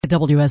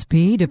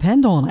WSB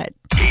depend on it.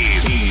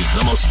 He's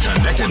the most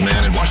connected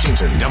man in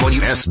Washington.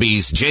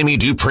 WSB's Jamie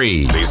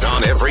Dupree. He's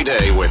on every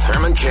day with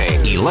Herman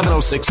Cain.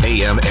 11:06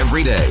 a.m.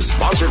 every day.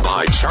 Sponsored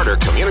by Charter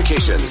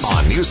Communications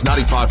on News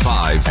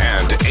 95.5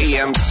 and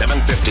AM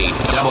 750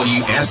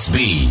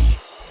 WSB.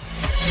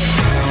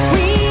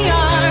 We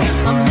are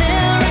America.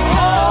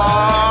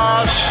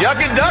 Oh,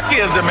 shucky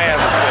ducky, as the man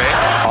would say.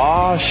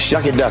 Oh,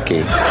 shucky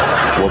ducky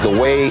was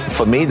a way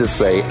for me to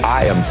say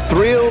I am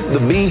thrilled to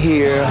be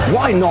here.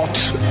 Why not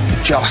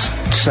just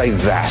say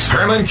that?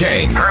 Herman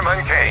Cain.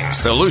 Herman Cain.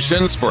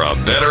 Solutions for a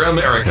better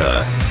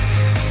America.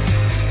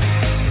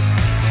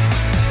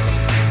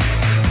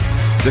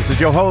 This is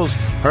your host,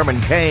 Herman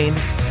Cain.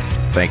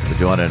 Thank you for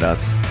joining us.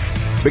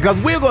 Because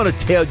we're going to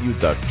tell you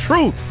the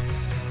truth.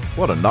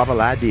 What a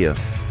novel idea.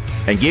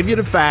 And give you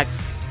the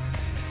facts.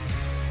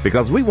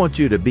 Because we want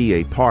you to be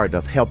a part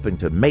of helping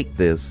to make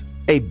this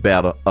a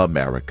better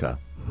America.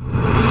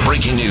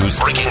 Breaking news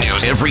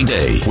every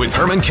day with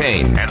Herman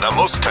Cain and the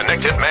most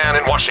connected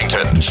man in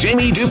Washington,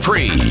 Jamie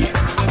Dupree.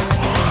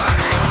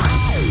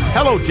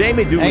 Hello,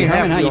 Jamie. Do we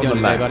have Herman, how you you on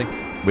doing the today, line?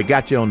 buddy? We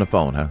got you on the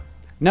phone, huh?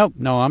 No,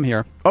 I'm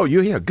here. Oh,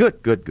 you're here.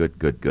 Good.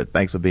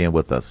 Thanks for being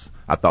with us.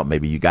 I thought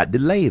maybe you got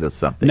delayed or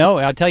something. No,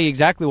 I'll tell you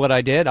exactly what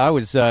I did. I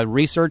was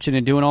researching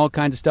and doing all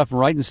kinds of stuff and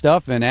writing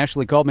stuff, and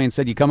Ashley called me and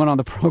said, "You coming on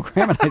the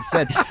program?" And I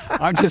said,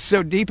 "I'm just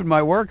so deep in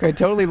my work, I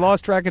totally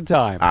lost track of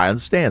time." I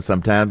understand.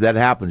 Sometimes that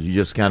happens. You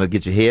just kind of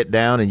get your head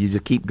down and you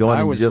just keep going.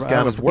 I was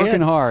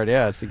working hard,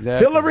 yes,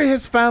 exactly. Hillary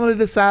has finally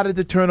decided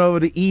to turn over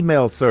the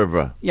email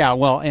server. Yeah,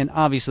 well, and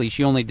obviously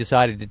she only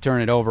decided to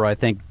turn it over, I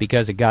think,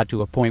 because it got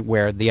to a point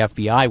where the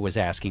FBI was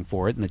asking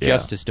for it and the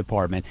Justice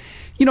Department.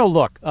 You know,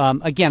 look,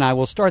 again, I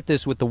will start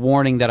this with the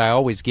warning that I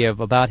always give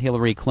about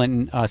Hillary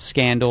Clinton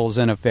scandals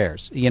and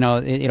affairs. You know,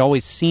 it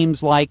always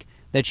seems like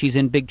that she's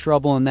in big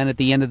trouble, and then at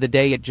the end of the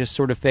day, it just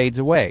sort of fades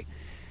away.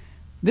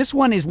 This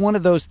one is one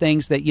of those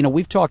things that, you know,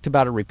 we've talked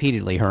about it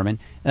repeatedly, Herman.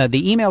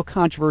 The email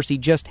controversy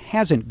just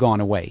hasn't gone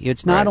away.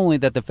 It's not only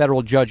that the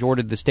federal judge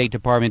ordered the State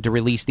Department to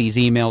release these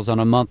emails on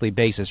a monthly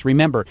basis.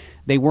 Remember,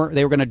 they were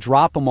going to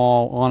drop them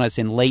all on us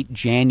in late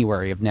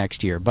January of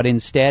next year, but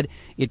instead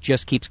it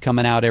just keeps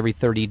coming out every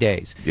 30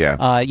 days.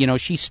 Yeah. You know,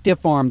 she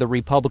stiff-armed the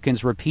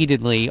Republicans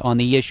repeatedly on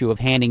the issue of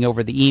handing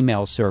over the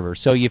email server.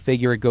 So you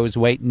figure it goes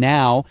away.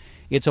 Now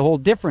it's a whole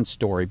different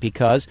story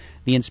because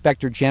the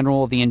Inspector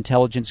General of the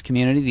intelligence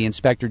community, the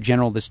Inspector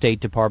General of the State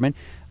Department,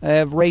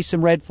 have raised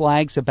some red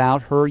flags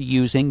about her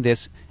using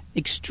this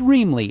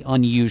extremely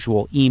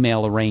unusual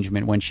email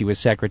arrangement when she was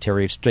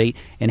Secretary of State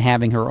and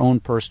having her own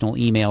personal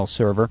email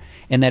server,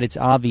 and that it's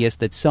obvious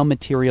that some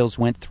materials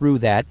went through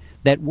that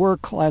were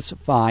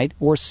classified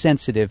or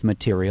sensitive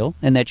material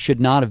and that should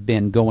not have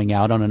been going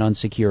out on an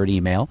unsecured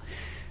email.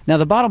 Now,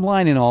 the bottom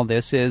line in all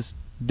this is,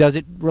 does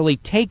it really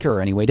take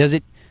her anyway? Does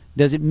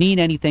it mean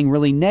anything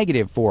really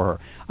negative for her?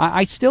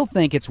 I still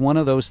think it's one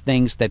of those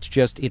things that's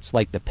just, it's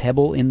like the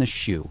pebble in the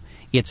shoe.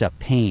 It's a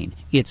pain.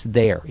 It's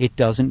there. It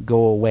doesn't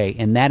go away.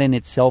 And that in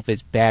itself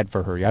is bad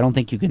for her. I don't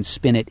think you can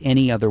spin it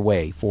any other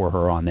way for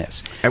her on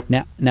this.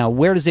 Now,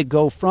 where does it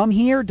go from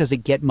here? Does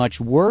it get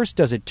much worse?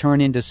 Does it turn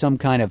into some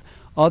kind of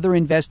other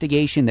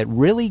investigation that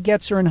really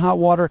gets her in hot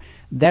water?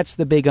 That's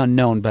the big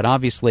unknown. But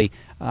obviously,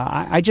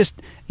 I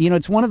just, you know,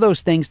 it's one of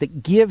those things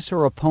that gives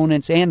her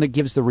opponents and that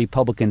gives the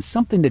Republicans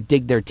something to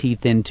dig their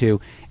teeth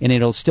into, and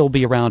it'll still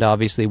be around,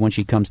 obviously, when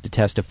she comes to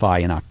testify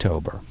in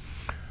October.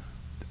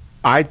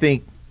 I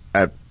think,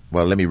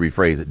 well, let me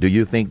rephrase it. Do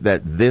you think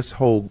that this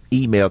whole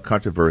email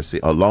controversy,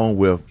 along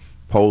with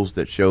polls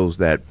that shows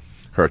that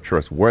her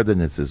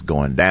trustworthiness is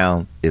going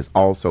down, is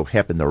also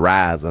helping the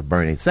rise of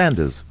Bernie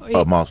Sanders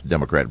amongst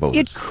Democrat voters?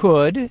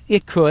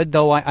 It could,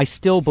 though I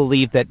still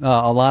believe that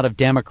a lot of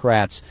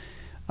Democrats,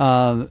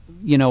 will,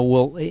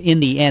 in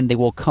the end, they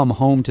will come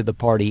home to the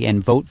party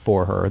and vote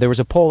for her. There was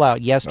a poll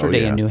out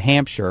yesterday in New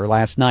Hampshire,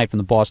 last night, from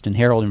the Boston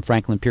Herald and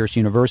Franklin Pierce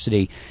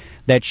University,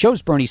 that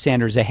shows Bernie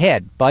Sanders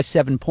ahead by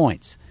 7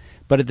 points.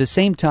 But at the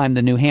same time,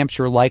 the New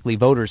Hampshire likely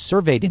voters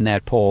surveyed in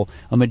that poll,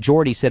 a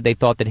majority said they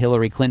thought that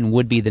Hillary Clinton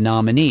would be the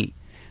nominee.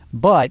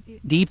 But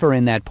deeper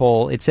in that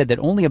poll, it said that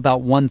only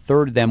about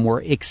 1/3 of them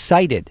were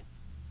excited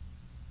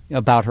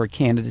about her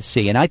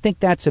candidacy. And I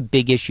think that's a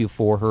big issue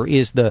for her,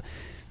 is 8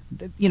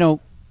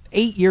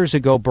 years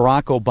ago,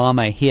 Barack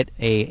Obama hit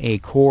a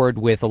chord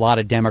with a lot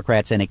of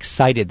Democrats and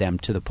excited them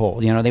to the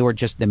polls. You know,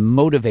 they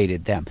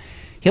motivated them.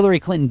 Hillary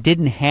Clinton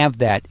didn't have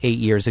that 8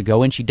 years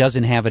ago, and she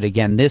doesn't have it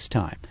again this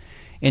time.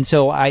 And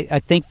so I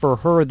think for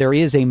her, there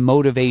is a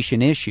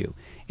motivation issue.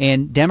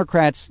 And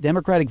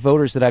Democratic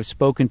voters that I've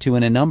spoken to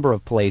in a number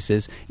of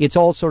places, it's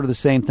all sort of the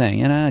same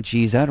thing. And, I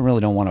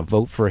really don't want to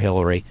vote for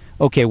Hillary.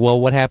 Okay, well,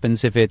 what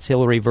happens if it's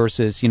Hillary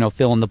versus,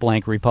 fill in the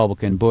blank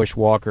Republican, Bush,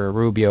 Walker,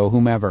 Rubio,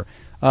 whomever?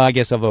 I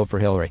guess I'll vote for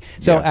Hillary.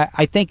 So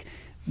I think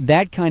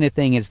that kind of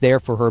thing is there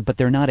for her, but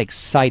they're not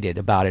excited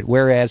about it.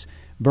 Whereas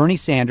Bernie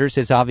Sanders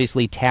has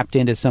obviously tapped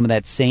into some of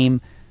that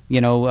same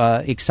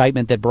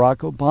excitement that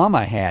Barack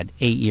Obama had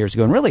 8 years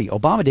ago. And really,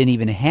 Obama didn't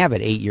even have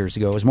it 8 years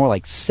ago. It was more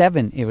like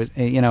 7. It was,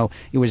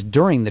 it was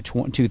during the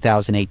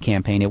 2008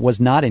 campaign. It was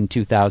not in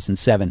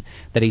 2007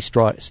 that he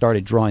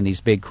started drawing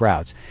these big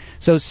crowds.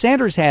 So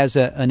Sanders has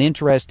an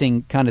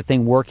interesting kind of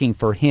thing working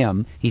for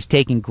him. He's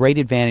taking great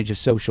advantage of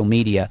social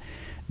media.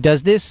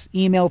 Does this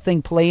email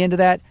thing play into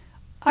that?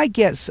 I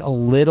guess a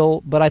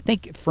little, but I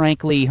think,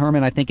 frankly,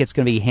 Herman, I think it's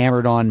going to be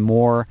hammered on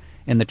more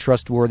in the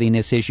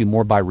trustworthiness issue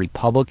more by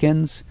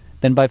Republicans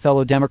than by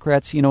fellow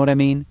Democrats. You know what I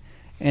mean?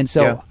 And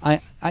so, yeah.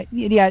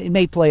 It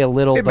may play a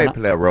little. It may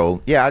play a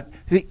role. Yeah.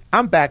 See,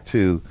 I'm back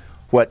to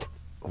what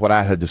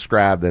I had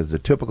described as the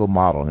typical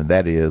model, and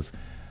that is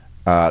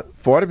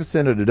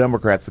 40% of the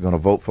Democrats are going to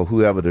vote for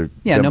whoever the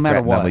no matter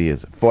Democrat what. nominee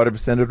is.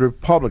 40% of the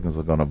Republicans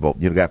are going to vote.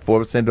 You've got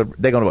 4%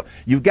 they're going to vote.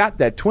 You've got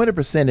that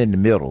 20% in the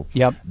middle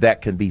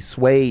that can be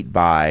swayed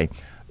by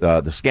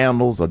the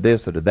scandals or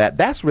this or that.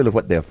 That's really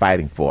what they're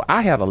fighting for.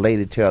 I had a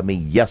lady tell me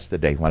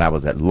yesterday when I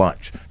was at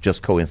lunch,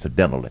 just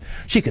coincidentally,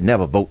 she could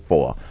never vote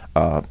for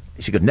a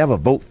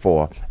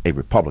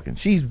Republican.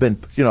 She's been,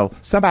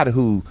 somebody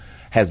who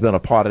has been a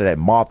part of that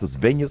Martha's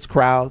Vineyards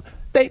crowd.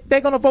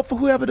 They're going to vote for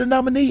whoever the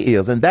nominee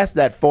is, and that's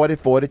that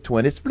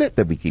 40-40-20 split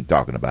that we keep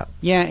talking about.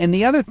 Yeah, and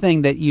the other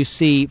thing that you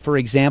see, for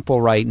example,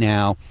 right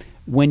now,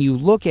 when you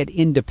look at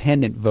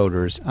independent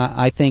voters,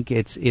 I think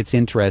it's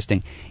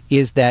interesting,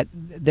 is that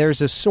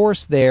there's a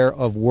source there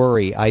of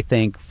worry, I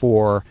think,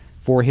 for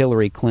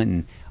Hillary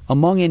Clinton.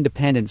 Among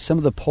independents, some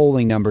of the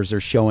polling numbers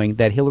are showing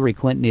that Hillary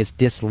Clinton is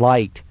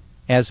disliked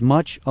as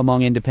much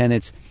among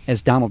independents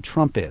as Donald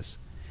Trump is.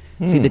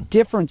 See, the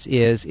difference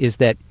is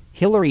that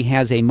Hillary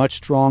has a much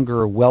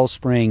stronger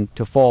wellspring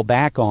to fall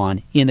back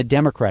on in the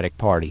Democratic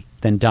Party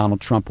than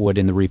Donald Trump would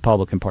in the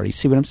Republican Party.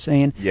 See what I'm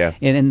saying? Yeah.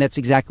 And that's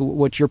exactly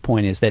what your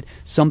point is, that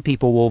some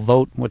people will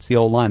vote, what's the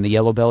old line, the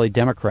yellow-bellied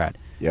Democrat.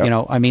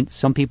 Yep.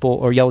 Some people,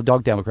 or yellow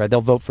dog Democrat,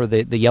 they'll vote for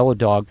the yellow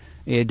dog.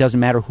 It doesn't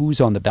matter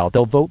who's on the ballot.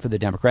 They'll vote for the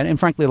Democrat. And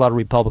frankly, a lot of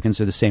Republicans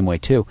are the same way,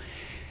 too.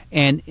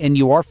 And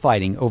you are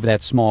fighting over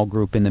that small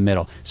group in the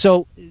middle.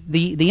 So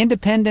the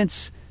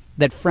independents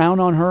that frown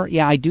on her,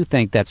 yeah, I do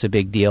think that's a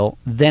big deal.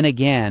 Then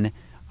again,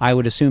 I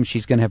would assume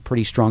she's going to have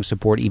pretty strong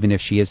support even if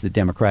she is the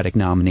Democratic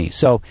nominee.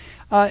 So,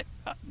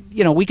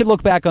 we could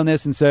look back on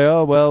this and say,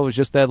 oh, well, it was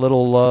just that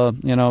little,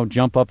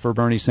 jump up for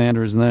Bernie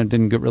Sanders and then it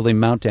didn't really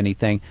amount to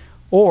anything.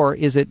 Or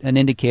is it an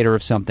indicator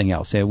of something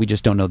else? We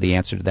just don't know the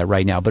answer to that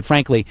right now. But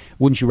frankly,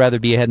 wouldn't you rather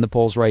be ahead in the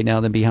polls right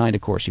now than behind?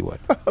 Of course you would.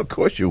 Of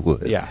course you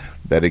would. Yeah.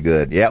 Very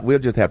good. Yeah, we'll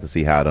just have to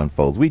see how it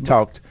unfolds. We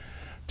talked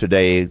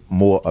today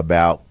more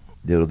about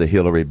the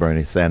Hillary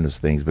Bernie Sanders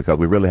things because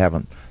we really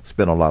haven't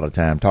spent a lot of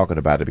time talking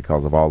about it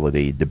because of all of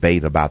the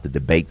debate about the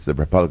debates, the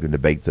Republican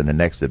debates and the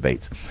next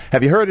debates.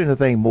 Have you heard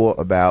anything more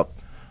about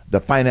the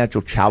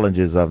financial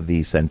challenges of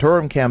the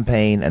Santorum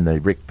campaign and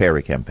the Rick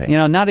Perry campaign?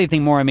 Not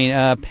anything more. I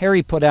mean,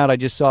 Perry put out, I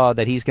just saw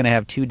that he's going to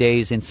have 2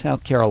 days in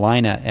South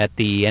Carolina at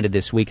the end of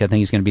this week. I think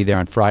he's going to be there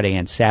on Friday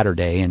and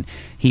Saturday. And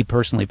he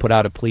personally put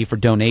out a plea for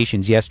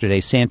donations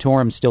yesterday.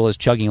 Santorum still is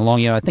chugging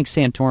along. I think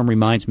Santorum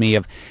reminds me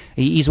of,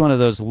 he's one of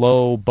those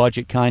low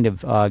budget kind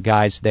of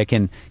guys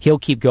that he'll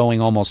keep going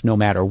almost no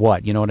matter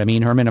what. You know what I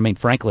mean, Herman? I mean,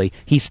 frankly,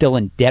 he's still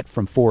in debt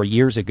from 4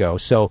 years ago.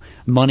 So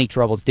money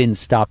troubles didn't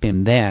stop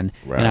him then.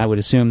 Right. And I would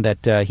assume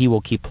that he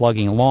will keep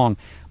plugging along.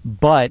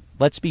 But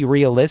let's be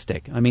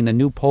realistic. I mean, the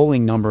new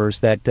polling numbers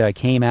that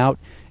came out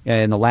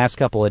in the last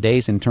couple of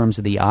days in terms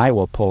of the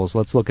Iowa polls,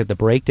 let's look at the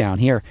breakdown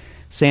here.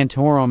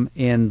 Santorum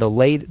in the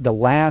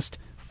last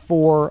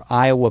 4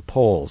 Iowa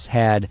polls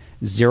had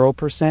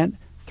 0%,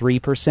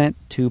 3%,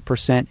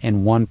 2%,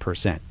 and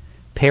 1%.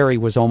 Perry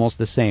was almost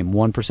the same,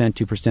 1%, 2%,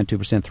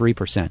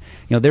 2%,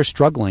 3%. They're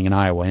struggling in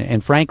Iowa.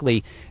 And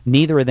frankly,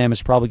 neither of them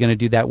is probably going to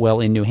do that well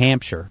in New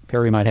Hampshire.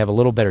 Perry might have a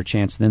little better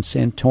chance than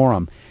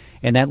Santorum.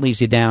 And that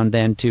leaves you down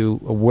then to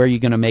where you're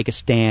going to make a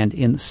stand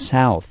in the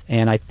South.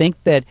 And I think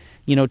that,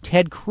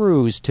 Ted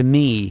Cruz, to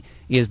me,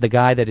 is the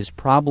guy that is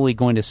probably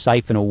going to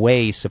siphon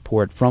away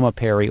support from a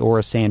Perry or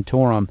a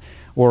Santorum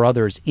or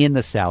others in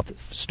the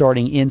South,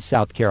 starting in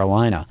South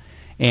Carolina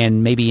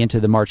and maybe into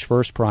the March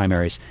 1st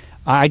primaries.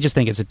 I just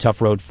think it's a tough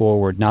road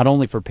forward, not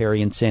only for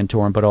Perry and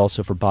Santorum, but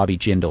also for Bobby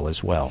Jindal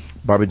as well.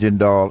 Bobby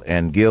Jindal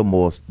and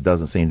Gilmore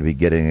doesn't seem to be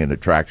getting any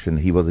traction.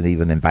 He wasn't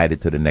even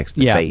invited to the next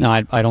debate.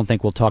 Yeah, no, I don't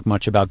think we'll talk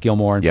much about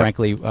Gilmore. And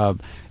frankly,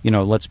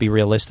 let's be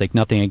realistic.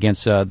 Nothing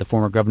against the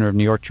former governor of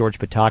New York, George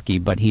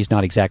Pataki, but he's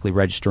not exactly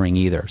registering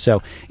either.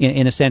 So,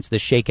 in a sense, the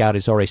shakeout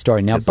is already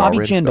starting. Now, Bobby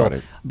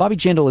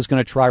Jindal is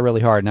going to try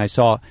really hard, and I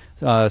saw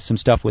some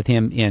stuff with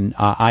him in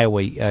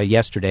Iowa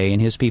yesterday,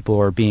 and his people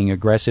are being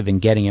aggressive in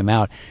getting him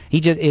out.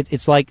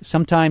 It's like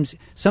sometimes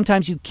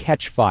you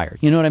catch fire.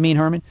 You know what I mean,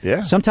 Herman?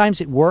 Yeah.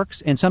 Sometimes it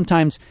works, and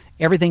sometimes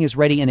everything is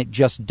ready and it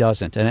just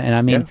doesn't. And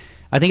I mean,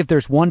 I think if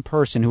there's one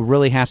person who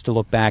really has to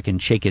look back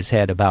and shake his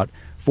head about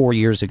 4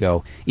 years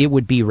ago, it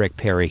would be Rick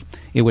Perry.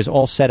 It was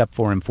all set up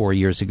for him 4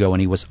 years ago,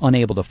 and he was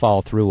unable to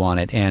follow through on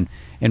it. And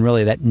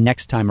really, that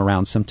next time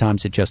around,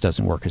 sometimes it just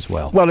doesn't work as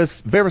well. Well,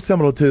 it's very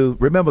similar to,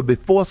 remember,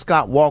 before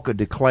Scott Walker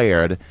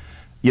declared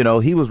You know,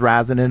 he was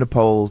rising in the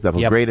polls. That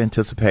was great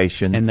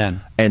anticipation.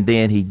 And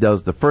then he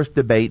does the first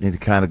debate, and it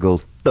kind of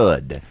goes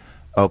thud.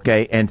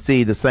 Okay, and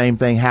see, the same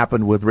thing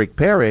happened with Rick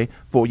Perry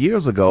 4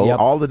 years ago.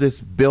 All of this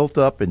built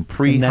up and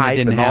pre-hype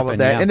and all of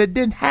that, and it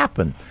didn't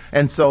happen.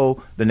 And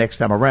so the next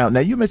time around,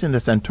 now you mentioned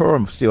that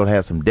Santorum still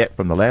has some debt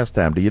from the last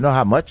time. Do you know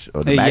how much?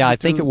 Or the I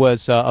think it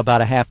was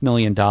about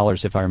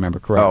 $500,000, if I remember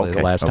correctly,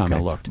 the last time I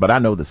looked. But I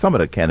know that some of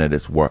the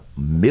candidates were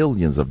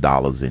millions of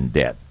dollars in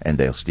debt, and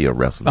they're still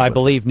wrestling. I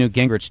believe Newt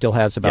Gingrich still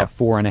has about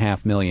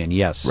 $4.5 million.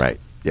 Yes, right.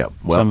 Yeah,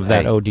 well, some of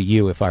that owed to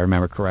you, if I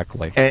remember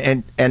correctly.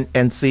 And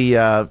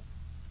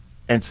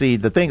see,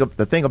 the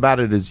thing about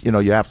it is, you know,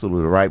 you're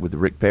absolutely right with the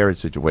Rick Perry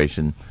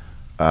situation.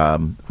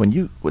 When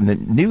the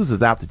news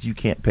is out that you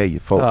can't pay your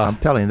folks, I'm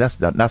telling you, that's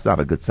not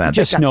a good sign. It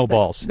just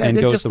snowballs and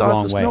goes the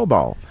wrong way.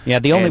 Snowball. Yeah,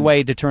 the only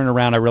way to turn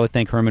around, I really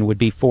think, Herman, would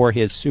be for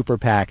his super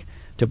PAC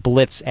to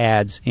blitz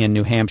ads in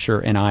New Hampshire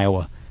and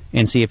Iowa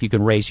and see if you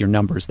can raise your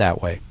numbers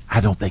that way.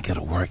 I don't think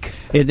it'll work.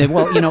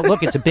 Well, you know,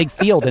 look, it's a big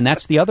field, and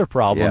that's the other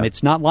problem. Yeah.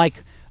 It's not like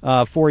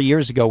 4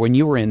 years ago when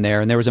you were in there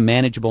and there was a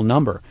manageable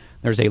number.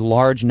 There's a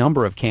large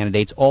number of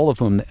candidates, all of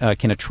whom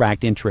can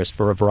attract interest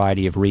for a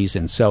variety of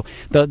reasons. So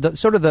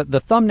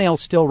the thumbnail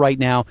still right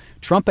now,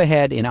 Trump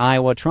ahead in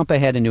Iowa, Trump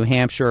ahead in New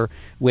Hampshire,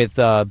 with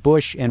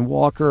Bush and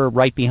Walker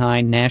right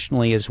behind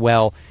nationally as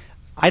well.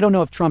 I don't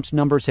know if Trump's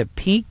numbers have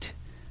peaked,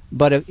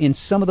 but in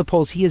some of the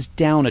polls he is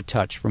down a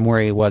touch from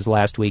where he was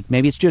last week.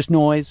 Maybe it's just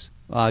noise.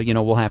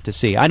 We'll have to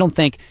see.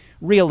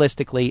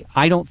 Realistically,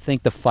 I don't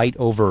think the fight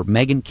over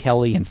Megyn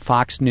Kelly and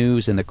Fox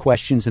News and the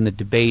questions in the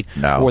debate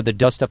or the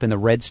dust up in the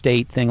red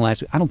state thing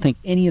last week, I don't think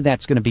any of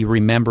that's going to be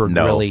remembered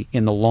really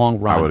in the long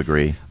run. I would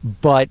agree.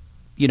 But,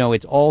 you know,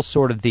 it's all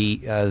sort of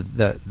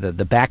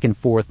the back and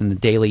forth and the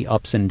daily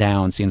ups and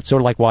downs. You know, it's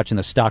sort of like watching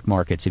the stock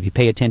markets. If you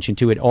pay attention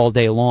to it all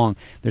day long,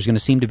 there's going to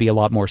seem to be a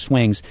lot more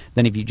swings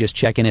than if you just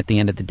check in at the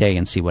end of the day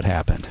and see what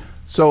happened.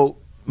 So,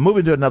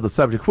 moving to another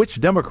subject, which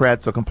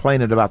Democrats are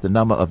complaining about the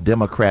number of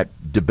Democrat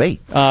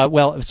debates?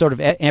 Well, sort of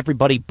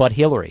everybody but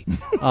Hillary.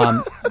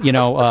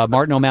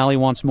 Martin O'Malley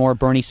wants more.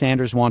 Bernie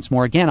Sanders wants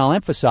more. Again, I'll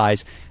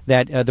emphasize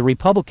that the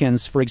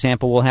Republicans, for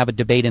example, will have a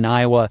debate in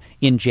Iowa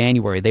in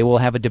January. They will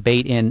have a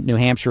debate in New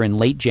Hampshire in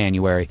late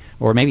January,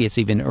 or maybe it's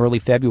even early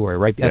February,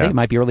 right? Yeah. I think it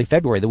might be early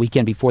February, the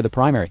weekend before the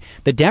primary.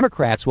 The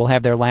Democrats will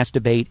have their last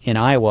debate in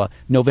Iowa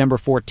November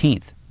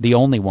 14th, the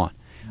only one.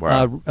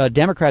 Wow.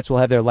 Democrats will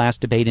have their last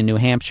debate in New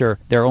Hampshire,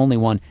 their only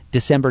one,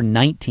 December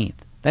 19th.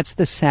 That's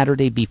the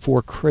Saturday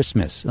before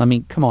Christmas. I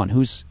mean, come on,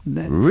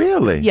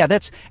 Really? Yeah,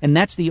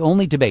 that's the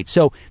only debate.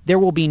 So there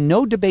will be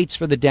no debates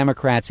for the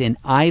Democrats in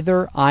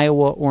either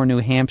Iowa or New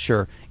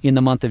Hampshire in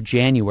the month of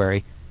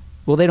January.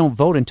 Well, they don't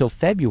vote until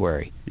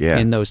February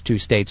in those two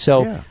states.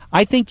 So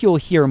I think you'll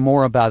hear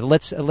more about it.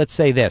 Let's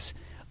say this.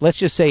 Let's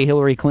just say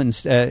Hillary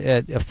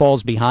Clinton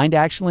falls behind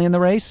actually in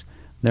the race.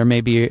 There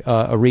may be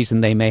a reason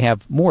they may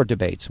have more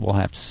debates. We'll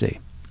have to see.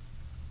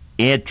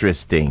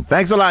 Interesting.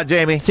 Thanks a lot,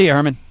 Jamie. See you,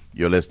 Herman.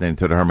 You're listening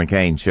to the Herman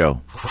Cain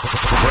Show.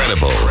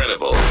 Credible,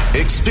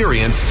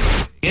 experienced,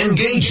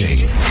 engaging.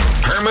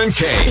 Herman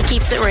Cain. He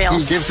keeps it real.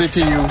 He gives it to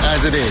you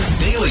as it is.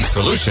 Daily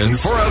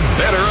solutions for a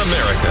better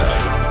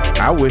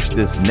America. I wish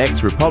this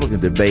next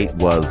Republican debate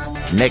was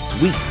next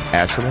week,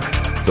 actually,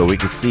 so we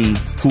could see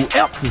who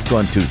else is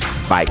going to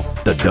bite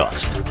the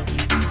dust.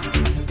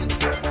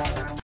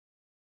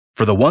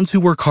 For the ones who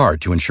work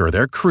hard to ensure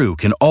their crew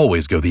can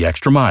always go the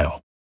extra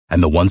mile,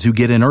 and the ones who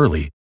get in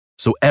early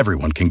so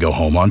everyone can go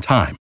home on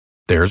time,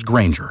 there's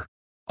Grainger,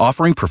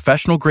 offering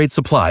professional-grade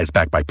supplies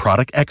backed by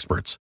product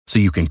experts so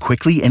you can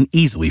quickly and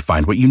easily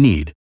find what you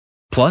need.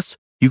 Plus,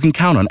 you can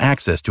count on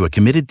access to a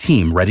committed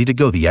team ready to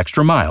go the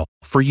extra mile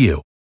for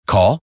you.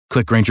 Call,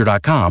 click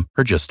Grainger.com,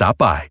 or just stop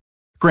by.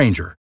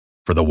 Grainger,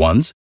 for the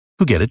ones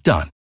who get it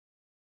done.